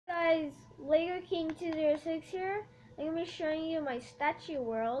guys, Lego King 206 here. I'm going to be showing you my statue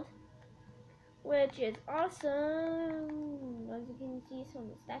world, which is awesome. As you can see, some of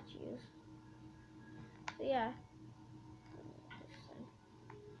the statues. So yeah.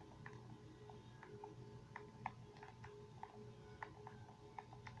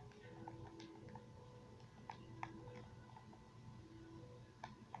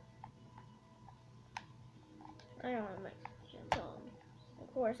 I don't have a mic.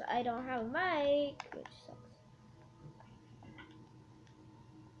 Of course, I don't have a mic, which sucks.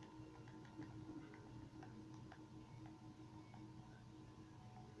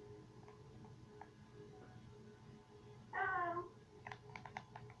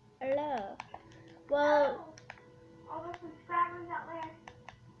 Hello. Well, all the subscribers out there,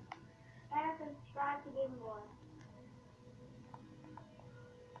 gotta subscribe to get more.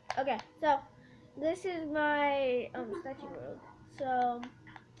 Okay, so this is my statue world. So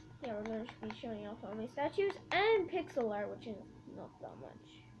yeah, we're going to be showing off all my statues and pixel art, which is not that much.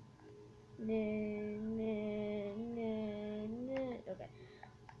 Okay.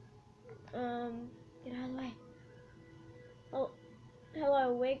 Get out of the way. Oh,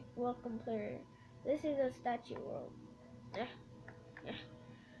 hello, welcome player. This is a statue world.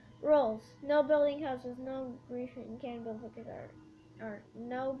 Rules: no building houses, no griefing can build for art,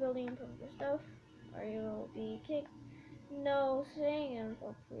 no building improvised stuff, or you will be kicked. No saying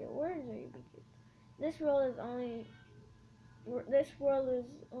inappropriate words, or you'll be kicked. This world is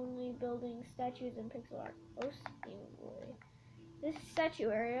only building statues and pixel art. This is statue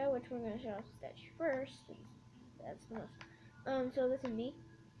area, which we're gonna show off the statue first. That's the most. So this is me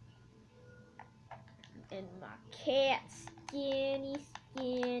and my cat skinny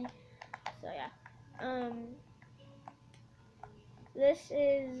skin. So yeah. This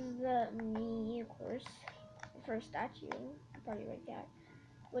is me, of course, the first statue, probably red cat,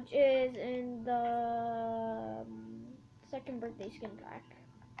 which is in the second birthday skin pack.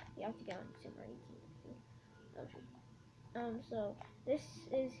 You have to get on December 18th. So this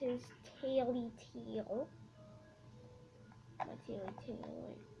is his taily tail. My taily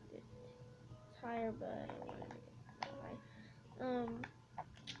tail, like it's higher, but I don't want to make it that high.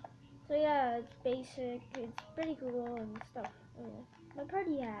 So yeah, it's basic. It's pretty cool and stuff. Oh yeah, my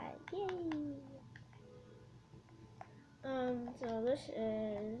party hat, yay! So this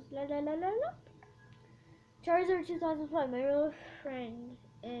is Charizard 2005, my real friend,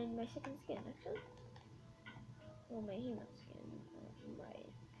 and my second skin actually. Well, my human skin, my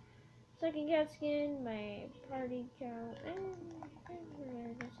second cat skin, my party cow, and my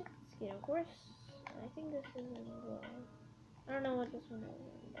second skin, of course. I think this is in the. I don't know what this one is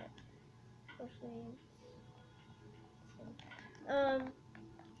in, but unfortunately,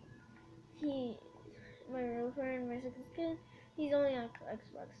 my real friend, my second skin, he's only on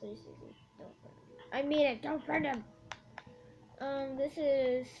Xbox 360. Don't friend him. I mean it, don't friend him. This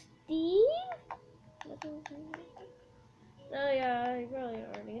is Steve. Oh yeah, you probably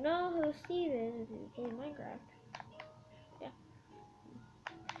already know who Steve is if you play Minecraft. Yeah.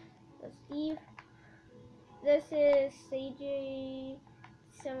 That's Steve. This is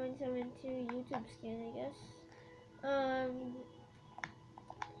CJ772 YouTube skin, I guess.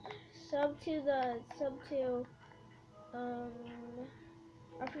 Sub to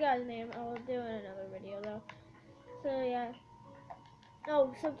I forgot his name. I'll do it in another video though. So yeah.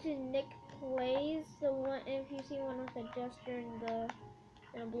 Oh, sub to Nick Plays. The one, if you see one with a gesture and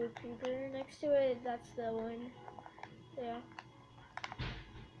a blue creeper next to it, that's the one. So yeah.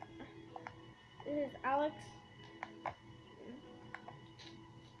 This is Alex.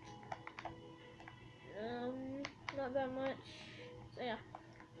 Not that much. So yeah.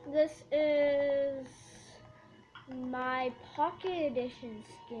 This is my Pocket Edition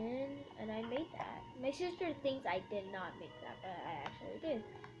skin, and I made that. My sister thinks I did not make that, but I actually did.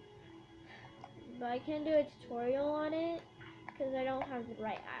 But I can't do a tutorial on it because I don't have the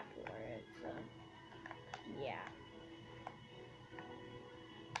right app for it. So yeah.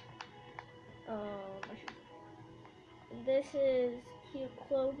 This is Cute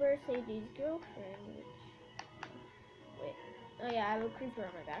Clover, Sadie's girlfriend. Wait. Oh yeah, I have a creeper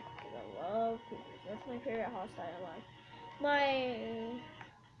on my back because I love creepers. That's my favorite hostile alive. My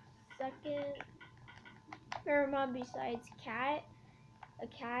second favorite mob besides cat, a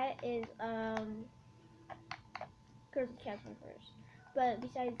cat is because the cat's my first. But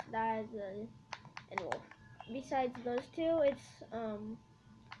besides that, and wolf. Besides those two, it's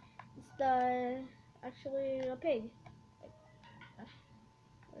actually a pig.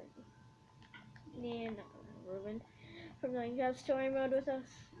 Yeah, not Ruben from Minecraft Story Mode with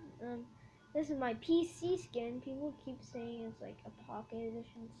us. This is my PC skin. People keep saying it's like a pocket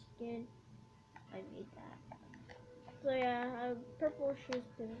edition skin. I made that. So yeah, I have purple shoes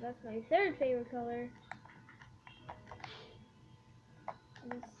because that's my third favorite color.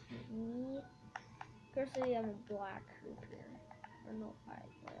 Let's see. Personally, I'm a black hooper. Or no,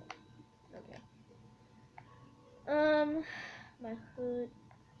 okay. My hood.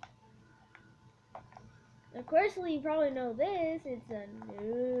 Of course, you probably know this. It's a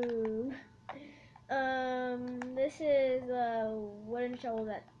noob. This is a wooden shovel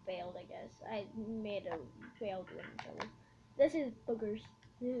that failed, I guess. I made a failed wooden shovel. This is boogers.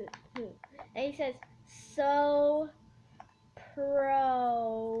 And he says, so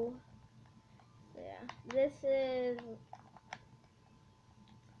pro. So yeah, this is,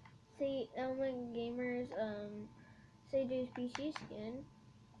 see, Elma Gamers, Sage's PC skin,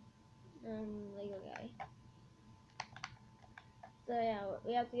 Lego guy. So yeah,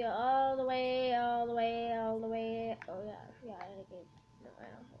 we have to go all the way. Oh yeah, I forgot. No, I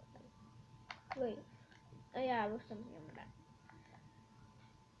don't have it. Wait. Oh yeah, I was something on the back.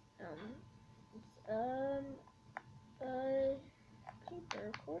 It's paper,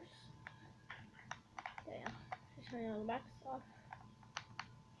 of course. So yeah, just turning all the backs off.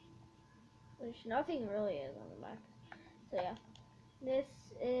 Which nothing really is on the back. So yeah, this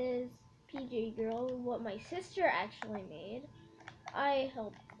is PJ Girl, what my sister actually made. I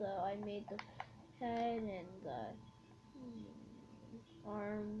helped though. I made the head and the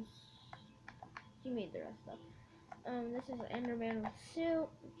arms. She made the rest of. This is Enderman with a suit.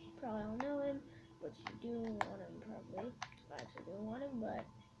 You probably all know him, but you do want him probably. I actually do want him, but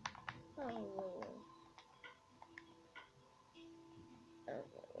oh,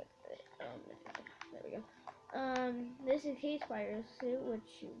 there we go. This is Case Spider's suit, which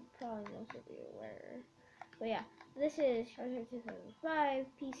you probably most of you wear. But yeah, this is Treasure 2005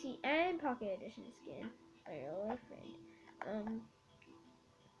 PC and Pocket Edition skin by your little friend.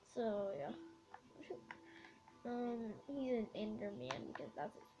 So yeah. He's an Enderman because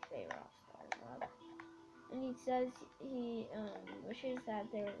that's his favorite All-Star mob. And he says he wishes that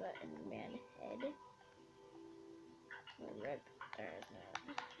there was an Enderman head. Rip, there is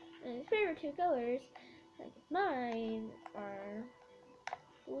not. And his favorite two colors, like mine, are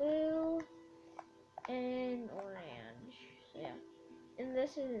blue and orange. So yeah. And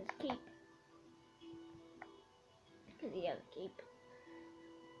this is his cape. Because he has a cape.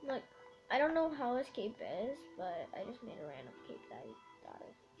 Like, I don't know how his cape is, but I just made a random cape that I thought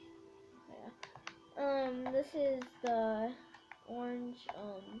of. So yeah. This is the orange,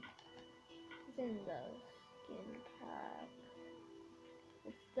 it's in the skin pack.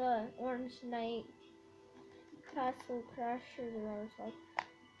 It's the Orange Knight Castle Crasher, the other stuff.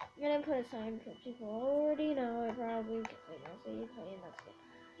 I'm gonna put a sign because people already know it probably because they know so you play and that's it.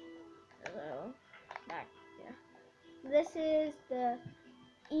 So, back, yeah. This is the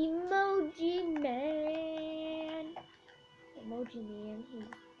Emoji Man. Emoji Man,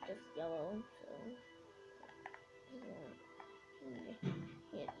 he's just yellow, so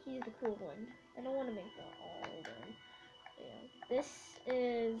yeah, he's the cool one. I don't want to make the all one. Yeah. This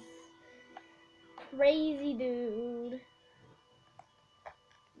is Crazy Dude.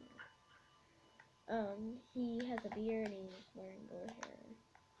 He has a beard and he's wearing gold hair.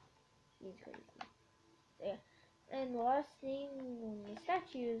 He's crazy. So, yeah. And the last thing on the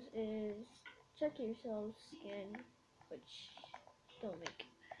statues is check yourselves skin, which don't make.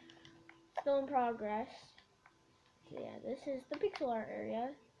 Still in progress. So yeah, this is the pixel art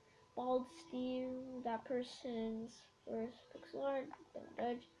area. Bald Steve, that person's first pixel art. Don't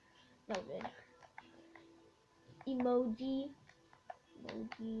judge. No good. Emoji.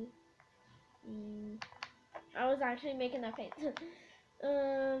 I was actually making that face.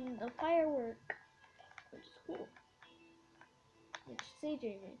 A firework, which is cool. Which CJ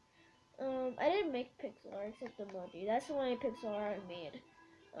made. I didn't make pixel art except emoji. That's the only pixel art I made.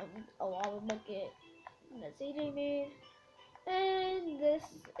 A lava bucket that CJ made. And this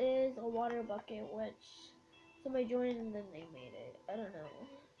is a water bucket, which somebody joined and then they made it. I don't know.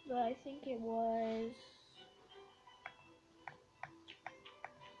 But I think it was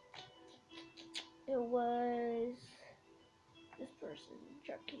this person,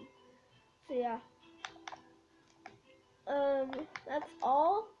 Chucky. So yeah. That's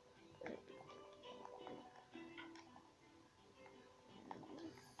all.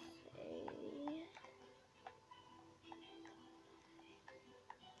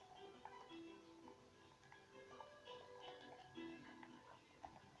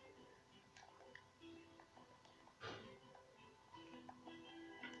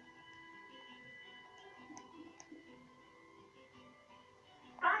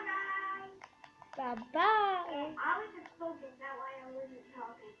 Bye, guys. Bye-bye. I was just focused, that's why I wasn't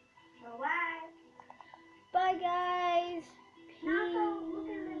talking. So bye. Bye, guys. And also look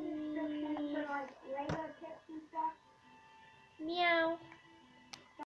in the description for like Lego tips and stuff. Meow.